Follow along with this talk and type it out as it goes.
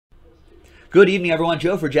Good evening, everyone.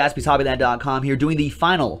 Joe for JaspysHobbyland.com here doing the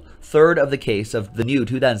final third of the case of the new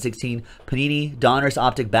 2016 Panini Donruss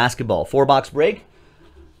Optic Basketball. 4-box break.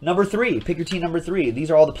 Number 3. Pick your team number 3.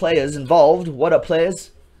 These are all the players involved. What up,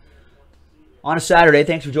 players? On a Saturday.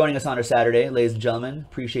 Thanks for joining us on a Saturday, ladies and gentlemen.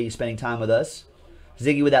 Appreciate you spending time with us.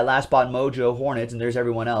 Ziggy with that last spot mojo, Hornets, and there's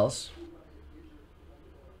everyone else.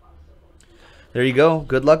 There you go.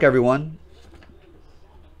 Good luck, everyone.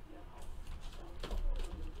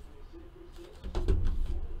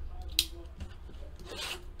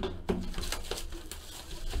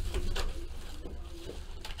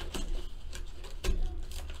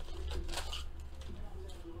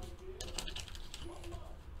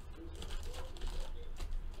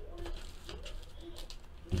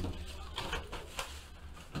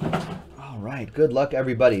 Good luck,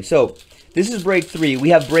 everybody. So, this is break 3. We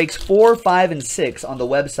have breaks 4, 5, and 6 on the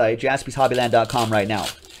website, JaspysHobbyland.com right now.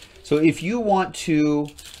 So, if you want to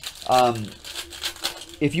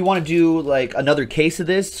do like another case of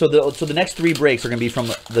this, so the next 3 breaks are going to be from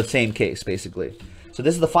the same case, basically. So,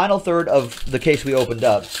 this is the final third of the case we opened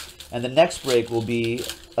up, and the next break will be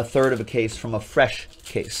a third of a case from a fresh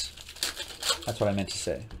case. That's what I meant to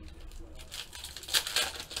say.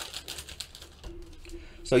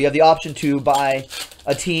 So you have the option to buy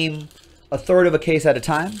a team a third of a case at a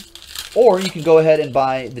time, or you can go ahead and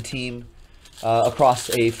buy the team across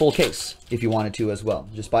a full case if you wanted to as well.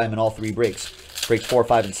 Just buy them in all 3 breaks. Break 4,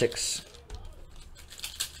 5, and 6.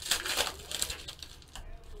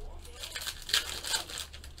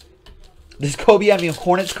 Does Kobe have any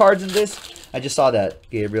Hornets cards in this? I just saw that,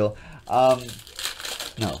 Gabriel.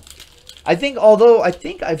 No. I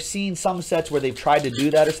think I've seen some sets where they've tried to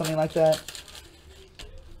do that or something like that.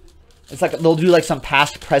 It's like they'll do like some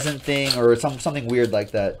past present thing or something weird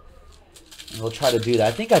like that. And they'll try to do that.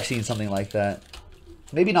 I think I've seen something like that.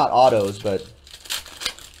 Maybe not autos, but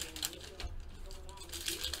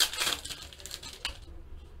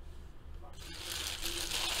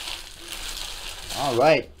all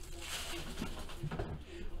right.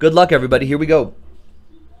 Good luck, everybody. Here we go.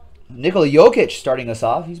 Nikola Jokic starting us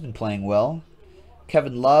off. He's been playing well.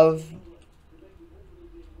 Kevin Love.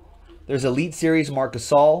 There's Elite Series Marc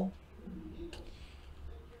Gasol.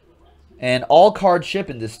 And all cards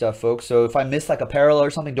ship in this stuff, folks. So if I miss like a parallel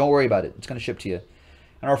or something, don't worry about it. It's going to ship to you.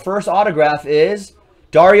 And our first autograph is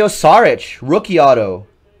Dario Saric, rookie auto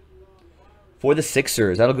for the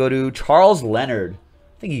Sixers. That'll go to Charles Leonard.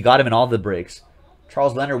 I think he got him in all the breaks.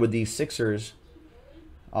 Charles Leonard with the Sixers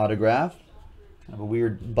autograph. Kind of a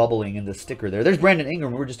weird bubbling in the sticker there. There's Brandon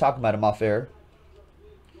Ingram. We were just talking about him off air.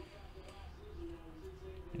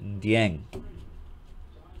 And Dieng.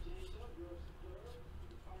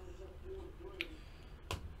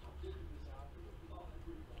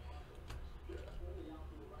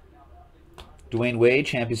 Dwayne Wade,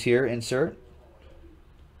 champ is here. Insert.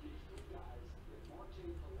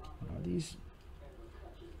 What are these?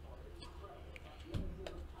 I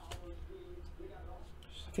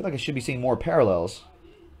feel like I should be seeing more parallels.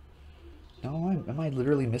 No, am I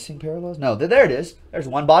literally missing parallels? No, there it is. There's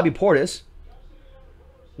one. Bobby Portis.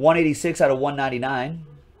 186 out of 199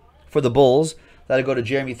 for the Bulls. That'll go to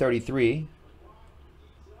Jeremy 33.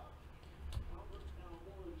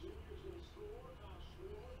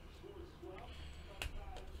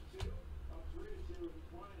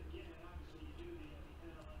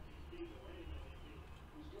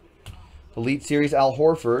 Elite Series Al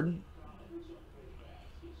Horford,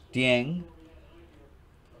 Dieng,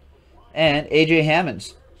 and A.J.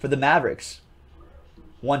 Hammonds for the Mavericks.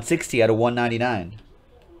 160 out of 199.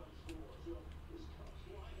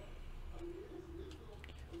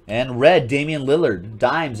 And red, Damian Lillard,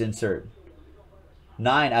 Dimes insert.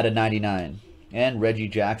 9 out of 99. And Reggie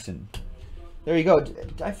Jackson. There you go.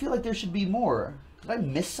 I feel like there should be more. Did I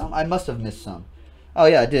miss some? I must have missed some. Oh,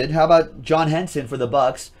 yeah, I did. How about John Henson for the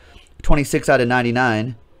Bucks? 26 out of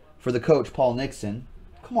 99 for the coach, Paul Nixon.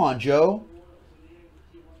 Come on, Joe.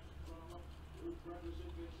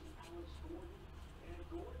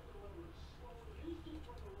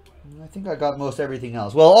 I think I got most everything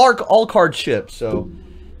else. Well, all cards ship, so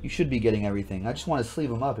you should be getting everything. I just want to sleeve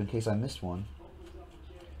them up in case I missed one.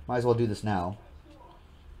 Might as well do this now.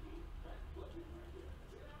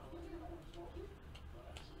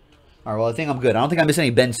 All right, well, I think I'm good. I don't think I missed any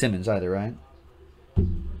Ben Simmons either, right?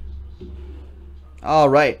 All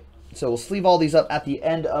right, so we'll sleeve all these up at the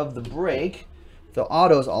end of the break. The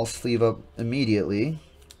autos I'll sleeve up immediately.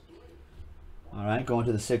 All right, going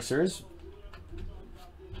to the Sixers.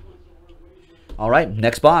 All right,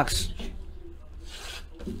 next box.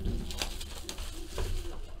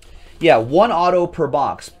 Yeah, 1 auto per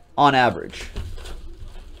box on average.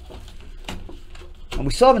 And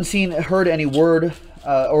we still haven't heard any word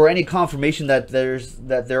or any confirmation that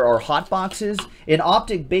there are hot boxes in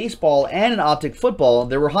Optic baseball and in Optic football.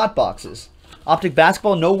 There were hot boxes. Optic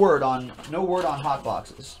basketball, no word on hot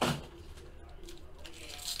boxes.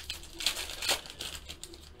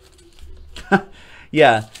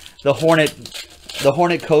 Yeah, the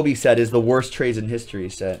Hornet Kobe set is the worst trades in history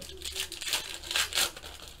set.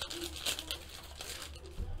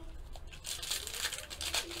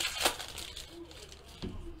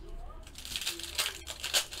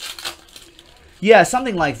 Yeah,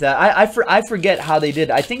 something like that. I forget how they did.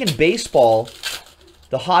 I think in baseball,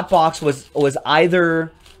 the hot box was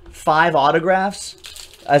either 5 autographs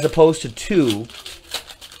as opposed to 2,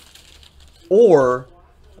 or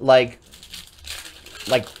like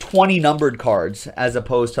 20 numbered cards as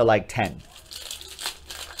opposed to like 10.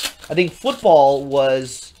 I think football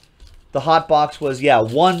was, the hot box was, yeah,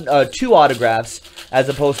 2 autographs as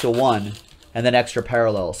opposed to 1, and then extra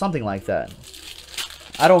parallel, something like that.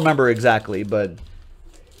 I don't remember exactly, but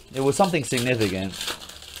it was something significant.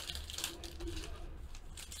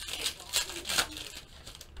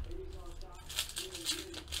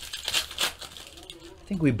 I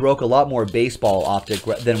think we broke a lot more baseball Optic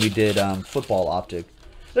than we did football Optic.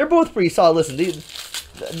 They're both pretty solid. Listen,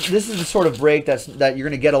 this is the sort of break that you're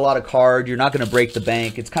going to get a lot of cards. You're not going to break the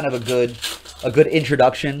bank. It's kind of a good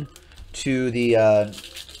introduction to the.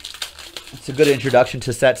 It's a good introduction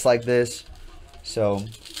to sets like this. So I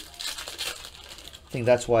think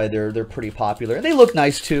that's why they're pretty popular. And they look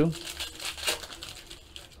nice too.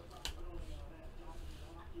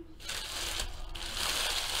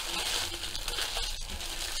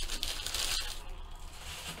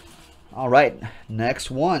 All right, next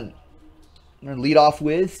one. I'm going to lead off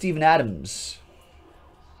with Steven Adams.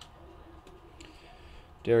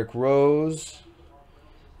 Derrick Rose.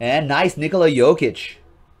 And nice Nikola Jokic.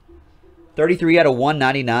 33 out of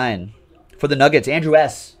 199. For the Nuggets, Andrew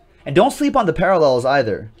S. And don't sleep on the parallels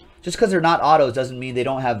either. Just because they're not autos doesn't mean they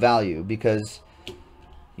don't have value. Because,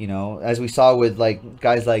 you know, as we saw with like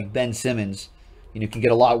guys like Ben Simmons, you can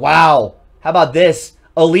get a lot. Wow. How about this?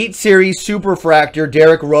 Elite Series Superfractor,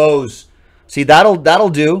 Derrick Rose. See, that'll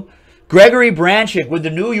do. Gregory Branchik with the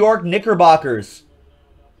New York Knickerbockers.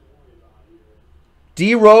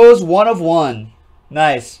 D Rose, 1 of 1.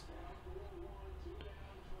 Nice.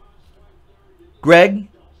 Greg,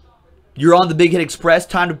 you're on the Big Hit Express.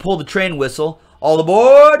 Time to pull the train whistle. All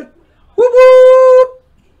aboard. Whoop whoop.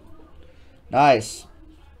 Nice.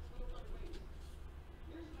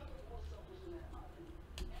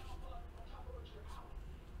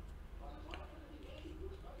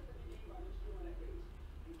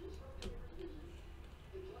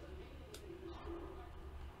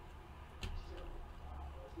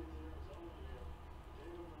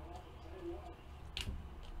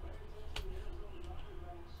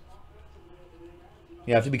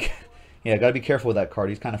 You have to be, yeah, gotta be careful with that card.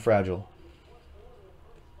 He's kind of fragile.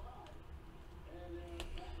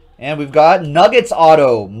 And we've got Nuggets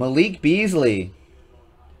auto, Malik Beasley.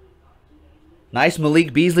 Nice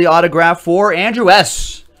Malik Beasley autograph for Andrew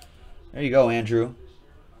S. There you go, Andrew.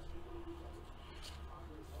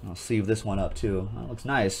 I'll sleeve this one up too. That looks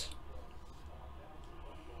nice.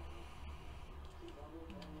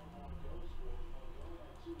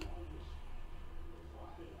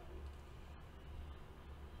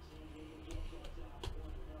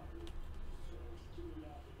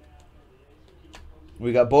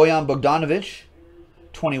 We got Bojan Bogdanovic,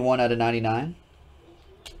 21 out of 99.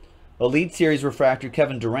 Elite Series Refractor,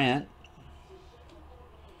 Kevin Durant.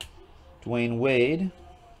 Dwayne Wade.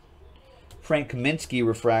 Frank Kaminsky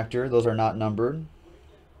Refractor, those are not numbered.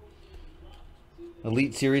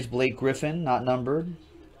 Elite Series Blake Griffin, not numbered.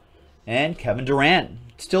 And Kevin Durant.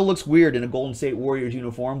 Still looks weird in a Golden State Warriors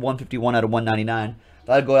uniform, 151 out of 199.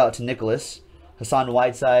 That'll go out to Nicholas, Hassan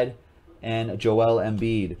Whiteside, and Joel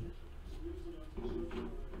Embiid.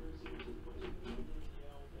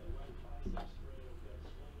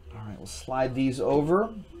 We'll slide these over.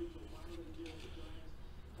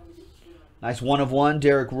 Nice 1 of 1,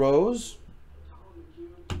 Derrick Rose.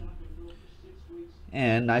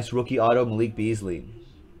 And nice rookie auto, Malik Beasley.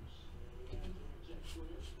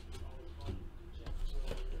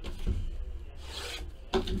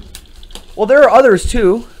 Well, there are others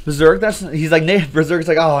too. Berserk, he's like, Berserk's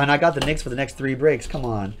like, oh, and I got the Knicks for the next 3 breaks. Come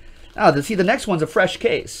on. Now, see, the next one's a fresh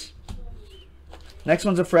case. Next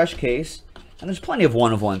one's a fresh case. And there's plenty of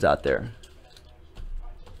 1 of 1s out there.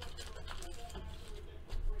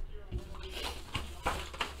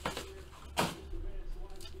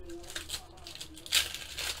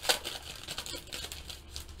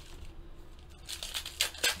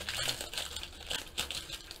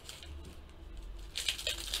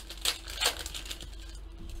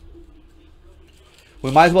 We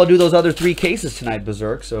might as well do those other 3 cases tonight,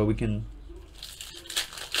 Berserk, so we can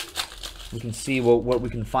see what we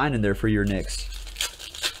can find in there for your Knicks.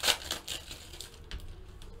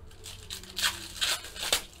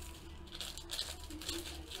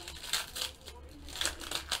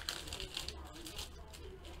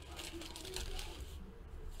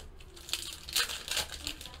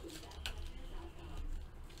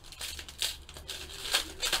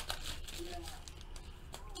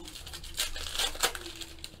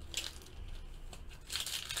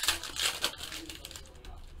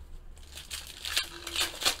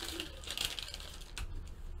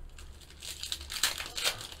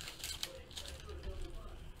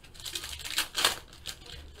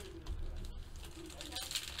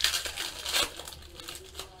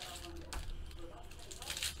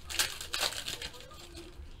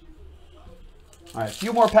 All right, a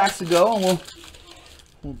few more packs to go,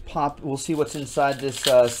 and we'll see what's inside this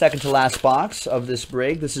second to last box of this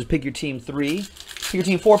break. This is Pick Your Team 3. Pick Your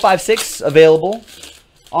Team 4, 5, 6 available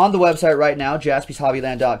on the website right now,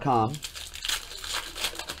 JaspysHobbyland.com.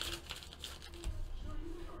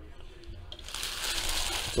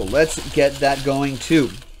 So let's get that going too.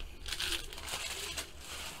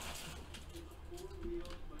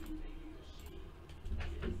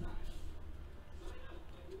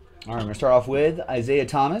 All right, we're going to start off with Isaiah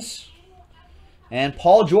Thomas and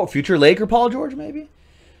Paul George, future Laker Paul George maybe.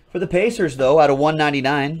 For the Pacers, though, out of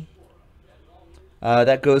 199,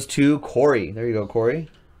 that goes to Corey. There you go, Corey.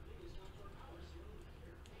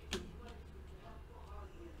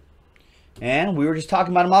 And we were just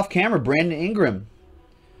talking about him off camera, Brandon Ingram.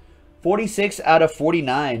 46 out of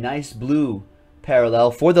 49. Nice blue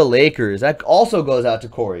parallel for the Lakers. That also goes out to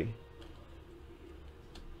Corey.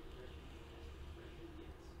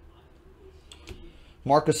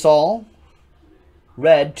 Marc Gasol,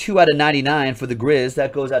 red, 2 out of 99 for the Grizz.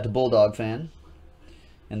 That goes out to Bulldog fan.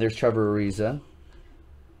 And there's Trevor Ariza.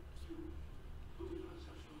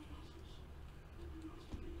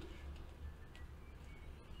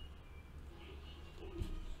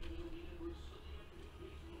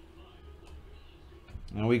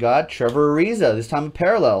 And we got Trevor Ariza, this time a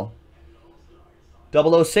parallel.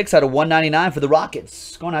 006 out of 199 for the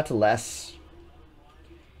Rockets. Going out to Les.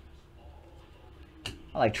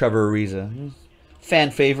 I like Trevor Ariza.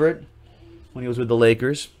 Fan favorite when he was with the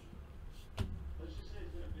Lakers.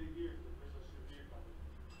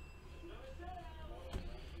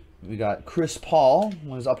 We got Chris Paul,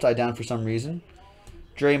 was upside down for some reason.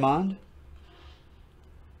 Draymond.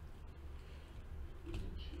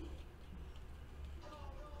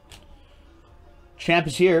 Champ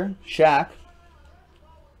is here. Shaq.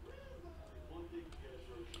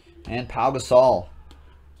 And Pau Gasol.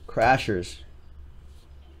 Crashers.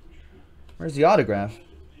 Where's the autograph?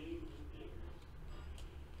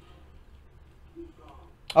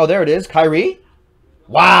 Oh, there it is. Kyrie?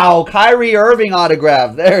 Wow, Kyrie Irving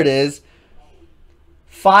autograph. There it is.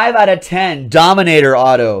 5 out of 10. Dominator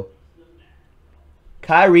auto.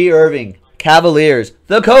 Kyrie Irving. Cavaliers.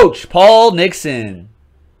 The coach, Paul Nixon.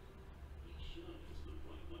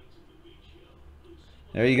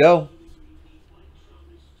 There you go.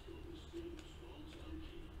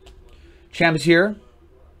 Champ is here.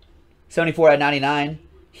 74 out of 99.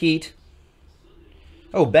 Heat.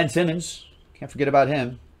 Oh, Ben Simmons. Can't forget about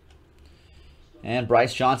him. And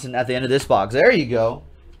Bryce Johnson at the end of this box. There you go.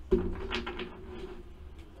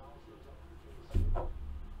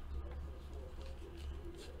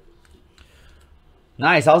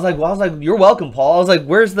 Nice. I was like, you're welcome, Paul. I was like,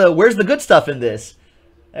 where's the good stuff in this?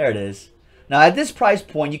 There it is. Now, at this price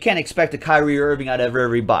point, you can't expect a Kyrie Irving out of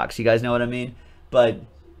every box. You guys know what I mean? But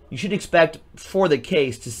you should expect for the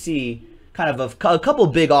case to see kind of a couple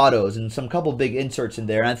big autos and some couple big inserts in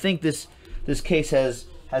there. And I think this case has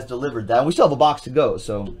delivered that. And we still have a box to go,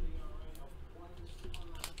 so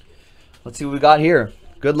let's see what we got here.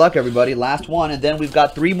 Good luck, everybody. Last one, and then we've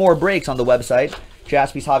got 3 more breaks on the website,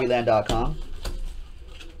 JaspysHobbyland.com.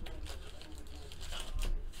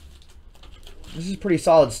 This is pretty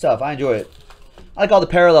solid stuff. I enjoy it. I like all the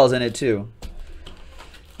parallels in it, too.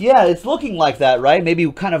 Yeah, it's looking like that, right?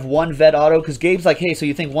 Maybe kind of one vet auto, because Gabe's like, hey, so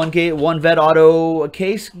you think one vet auto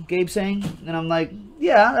case, Gabe's saying? And I'm like,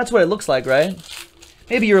 yeah, that's what it looks like, right?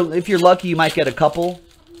 Maybe if you're lucky, you might get a couple.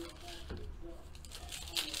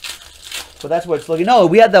 But that's what it's looking. No,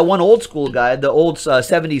 we had that one old school guy, the old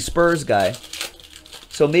 70s Spurs guy.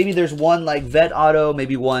 So maybe there's one like vet auto,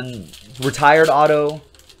 maybe one retired auto,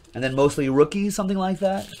 and then mostly rookies, something like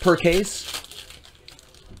that, per case.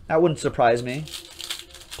 That wouldn't surprise me.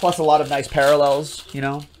 Plus a lot of nice parallels, you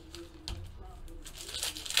know.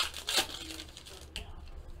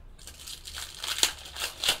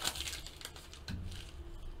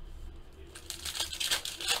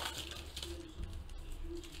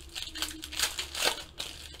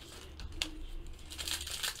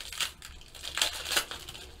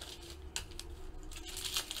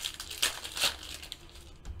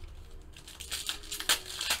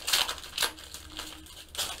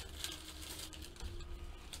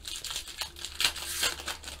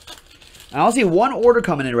 I only see one order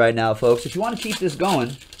coming in right now, folks. If you want to keep this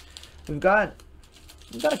going, we've got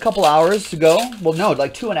a couple hours to go. Well, no,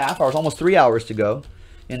 like 2.5 hours, almost 3 hours to go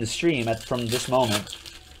in the stream from this moment.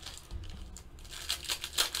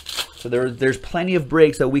 So there's plenty of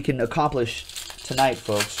breaks that we can accomplish tonight,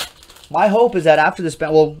 folks. My hope is that after this,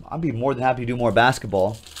 well, I'd be more than happy to do more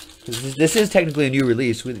basketball, because this is technically a new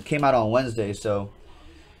release. It came out on Wednesday, so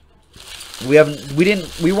we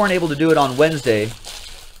weren't able to do it on Wednesday,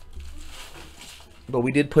 but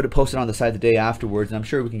we did post it on the site the day afterwards, and I'm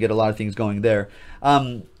sure we can get a lot of things going there.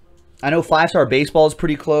 I know 5-star baseball is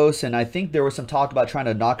pretty close, and I think there was some talk about trying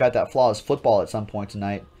to knock out that flawless football at some point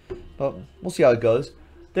tonight, but we'll see how it goes.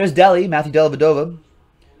 There's Delhi, Matthew Dellavedova,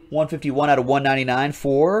 151 out of 199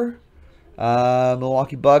 for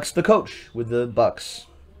Milwaukee Bucks. The coach with the Bucks,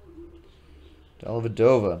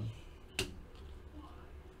 Dellavedova.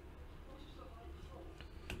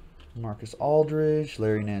 Marcus Aldridge,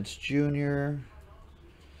 Larry Nance Jr.,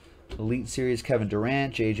 Elite Series Kevin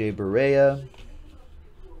Durant, J.J. Barea,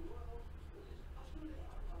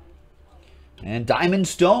 and Diamond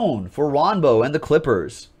Stone for Ronbo and the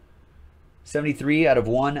Clippers. 73 out of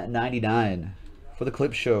 199 for the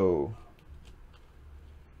Clip Show.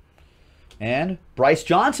 And Bryce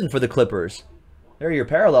Johnson for the Clippers. There are your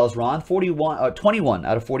parallels, Ron. 21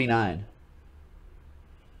 out of 49.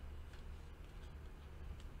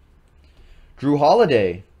 Drew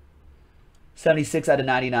Holiday, 76 out of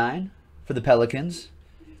 99 for the Pelicans.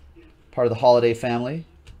 Part of the Holiday family.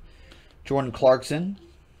 Jordan Clarkson.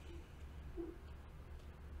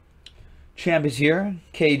 Champ is here.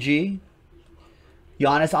 KG.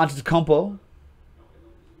 Giannis Antetokounmpo.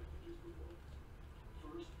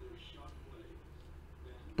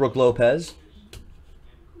 Brooke Lopez.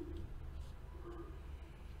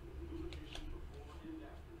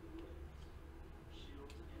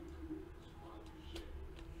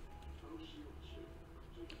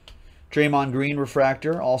 Draymond Green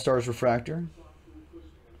refractor, All-Stars refractor.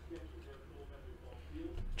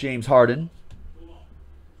 James Harden.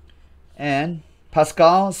 And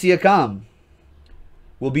Pascal Siakam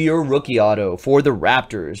will be your rookie auto for the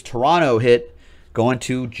Raptors. Toronto hit going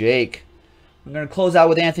to Jake. We're going to close out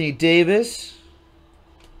with Anthony Davis.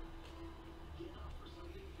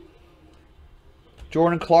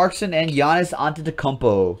 Jordan Clarkson and Giannis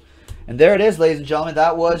Antetokounmpo. And there it is, ladies and gentlemen.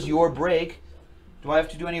 That was your break. Do I have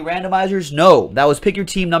to do any randomizers? No. That was Pick Your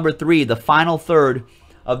Team number 3, the final third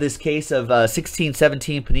of this case of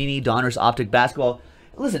 16-17 Panini Donruss Optic Basketball.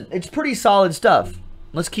 Listen, it's pretty solid stuff.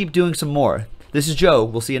 Let's keep doing some more. This is Joe.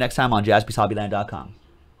 We'll see you next time on JaspysHobbyland.com.